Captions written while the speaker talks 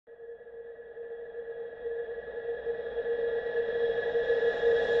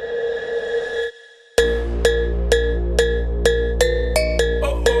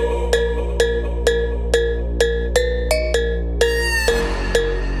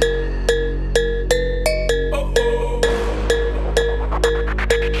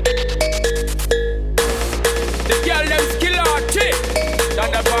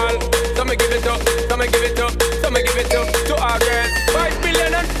give it to our girls. 5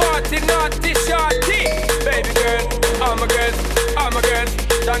 million and 40 naughty shorty. Baby girl, all my girls,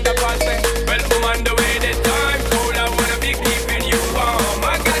 stand up and say, well, I'm on the way, the time cold, I wanna be keeping you warm.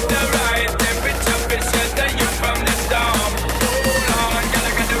 I got the right temperature to shelter you from the storm. Hold on, girl,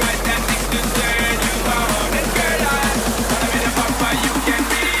 I got the right tactics to turn you on. And girl, I wanna be the papa, you can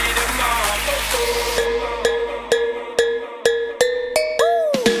be the mom.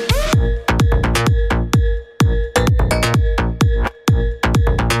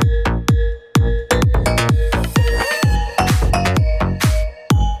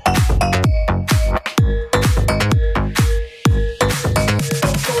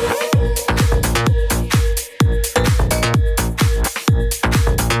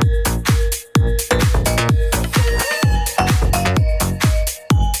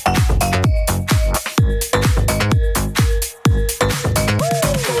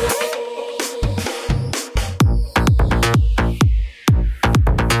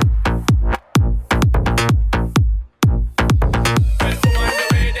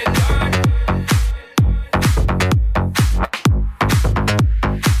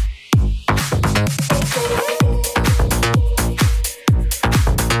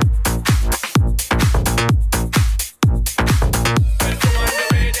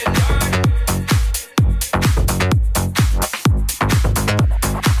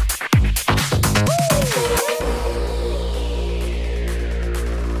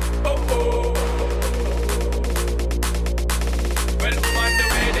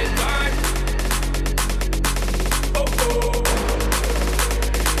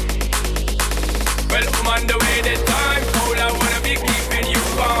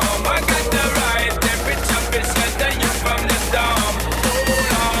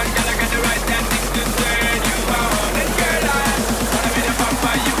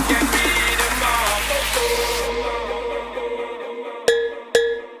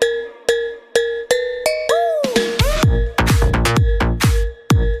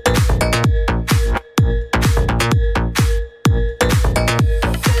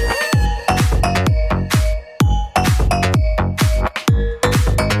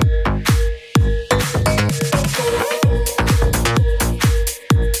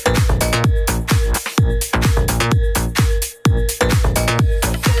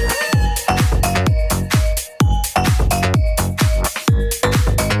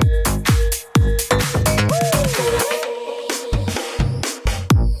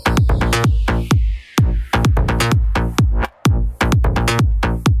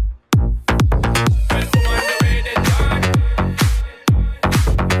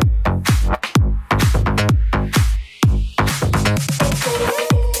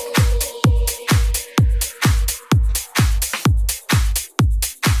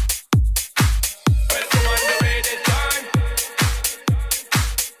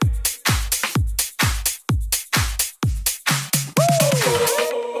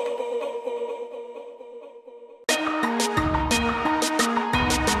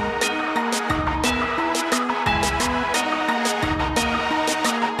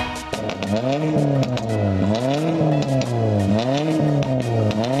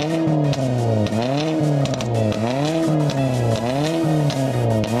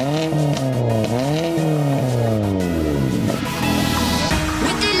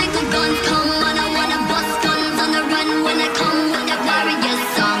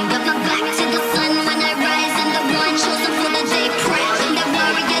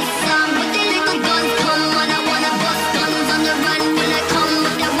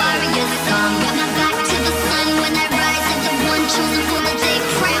 Got my back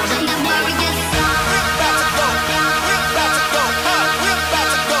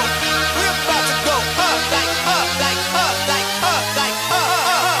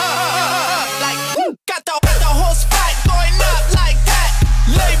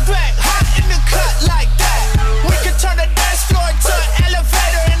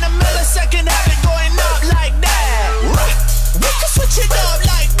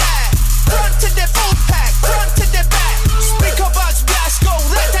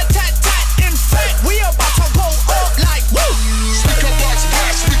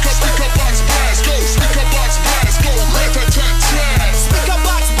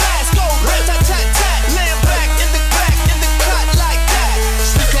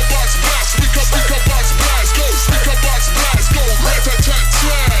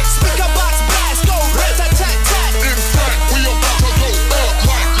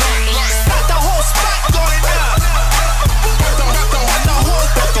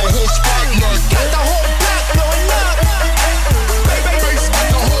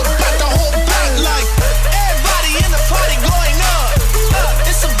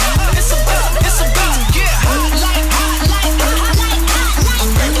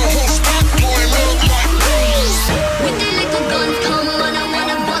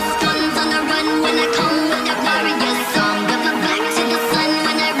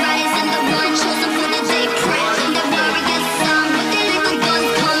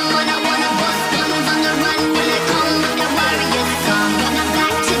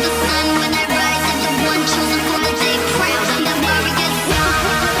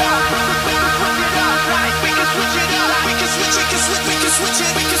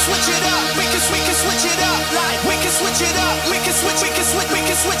it up. We can switch it. We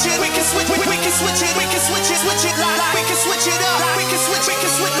can switch it. We can switch it. We can switch it. We can switch it. Switch it. We can switch it up. We can switch. We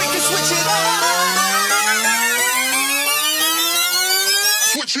can switch. We can switch it.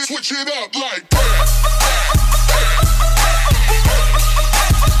 Switch it up like that.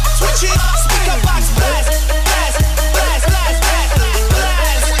 Switch it up. Speaker box blast. Blast. Blast. Blast. Blast.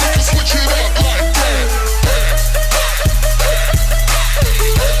 Blast. We can switch it up like that.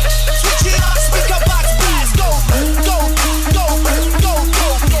 Switch it up. Speaker box blast. Go. Go. Go. Go. Go.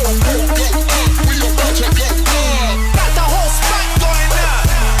 Go. Go. Go. We about to go up. Got the whole spot going up.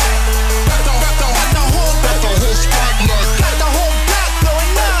 Got the whole spot like. Got the whole block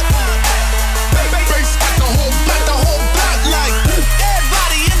going up. Bass got the whole block like.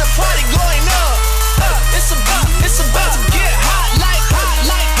 Everybody in the party going up. It's about to get hot like.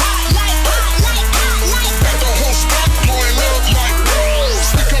 Got the whole spot going up like.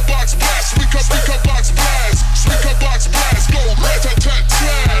 Speaker box blast. Speaker box blast. Speaker box blast. Go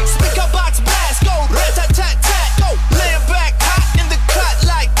rat-a-tat-tat. Speaker box blast. Go rat-a-tat-tat. Go laying back hot in the cut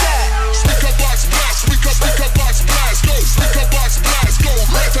like that. Speaker box blast. Speaker box blast. Go speaker box blast. Go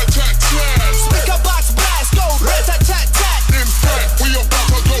rat-a-tat-tat. Speaker box blast. Go rat-a-tat-tat. In fact, we about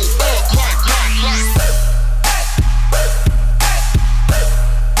to go up like.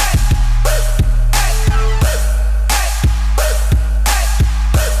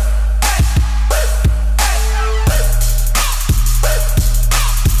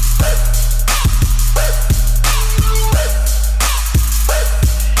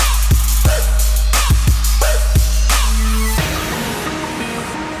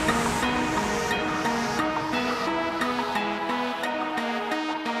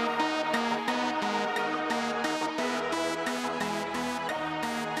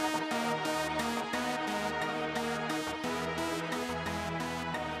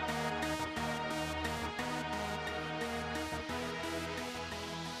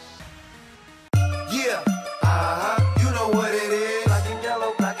 Yeah, you know what it is. Black and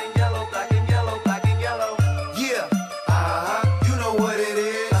yellow, black and yellow, black and yellow, black and yellow. Yeah, you know what it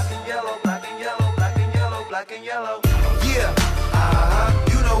is. Black and yellow, black and yellow, black and yellow, black and yellow. Yeah,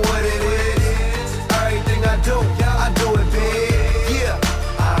 you know what it is. Everything I do it big. Yeah,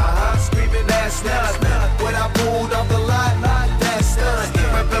 screaming that's not when I pulled off the lot. That's done.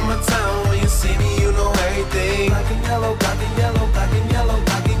 Reppin' my town when you see me, you know everything. Black and yellow, black and yellow, black and yellow,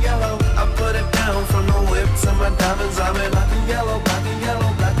 black and yellow. I put it down from the whip to my diamonds. I'm in black and yellow, black and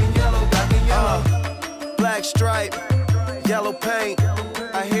yellow, black and yellow, black and yellow. Black stripe, yellow paint.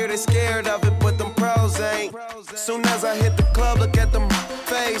 I hear they scared of it, but them pros ain't. Soon as I hit the club, look at them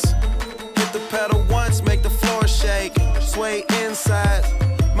face. Hit the pedal once, make the floor shake. Sway inside,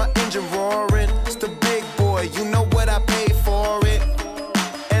 my engine roaring. It's the big boy, you know what I paid for it.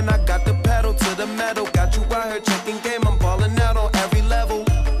 And I got the pedal to the metal. Got you out here checking game, I'm balling out on every level.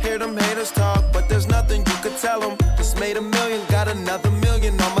 Hear them haters talk, but there's nothing you could tell them. Just made $1 million, got another $1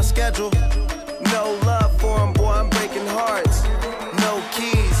 million on my schedule. No love for them, boy, I'm breaking hearts. No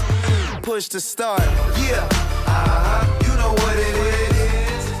keys, push to start. Yeah, you know what it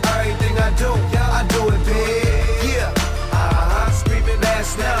is. Everything I do it big. Yeah, screaming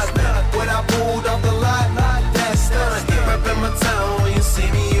that's not when I pulled off the lot. That's done. Reppin' my town when you see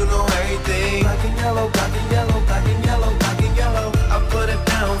me, you know everything. Black and yellow, black and yellow, black and yellow, black and yellow. I put it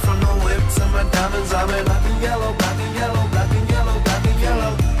down from the whip to my diamonds. I'm in black and yellow, black and yellow, black and yellow, black and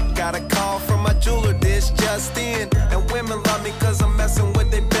yellow. Got a call from my jeweler, this just in. And women love me cause I'm messing with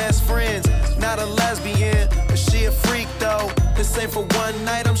their best friends. Not a lesbian, but she a freak though. This ain't for one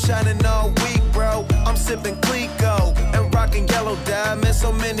night, I'm shining all week, bro. I'm sipping Clico and rocking yellow diamonds.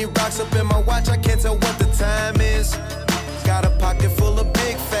 So many rocks up in my watch, I can't tell what the time is. Got a pocket full of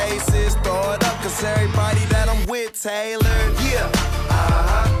big faces. Throw it up cause everybody that I'm with tailored. Yeah,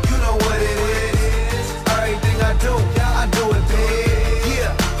 you know what it is. Everything I do it big.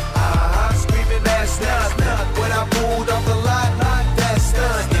 Yeah, screaming that's not when I pulled off the lot. That's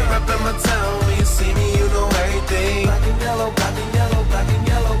done. Reppin' my town when you see me, you know everything. Black and yellow, black and yellow, black and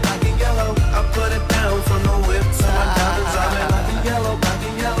yellow, black and yellow. I put it down from the whip to my diamonds. I'm in black and yellow, black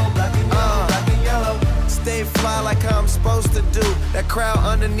and yellow, black and yellow, black and yellow. Stay fly like how I'm supposed to do. That crowd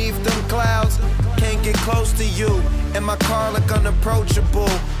underneath them clouds can't get close to you. And my car look unapproachable.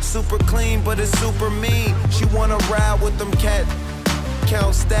 Super clean, but it's super mean. She wanna ride with them cat.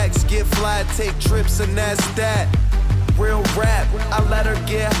 Count stacks, get fly, take trips, and that's that. Real rap, I let her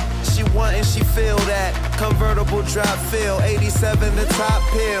get. She want and she feel that. Convertible drop feel, 87 the top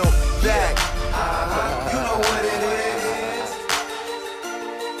pill. Back, you know what it is.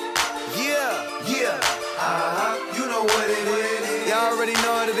 Yeah, you know what it is. Y'all already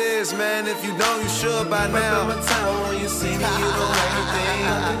know what it is. is, man. If you don't, you should by now. Remember town when you see me, you know everything.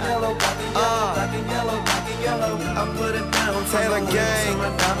 Black and yellow, black and yellow, black and yellow, black and yellow. I put it down. Taylor gang. My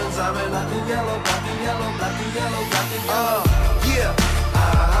diamonds, I'm in black and yellow, black and yellow, black and yellow, black and yellow.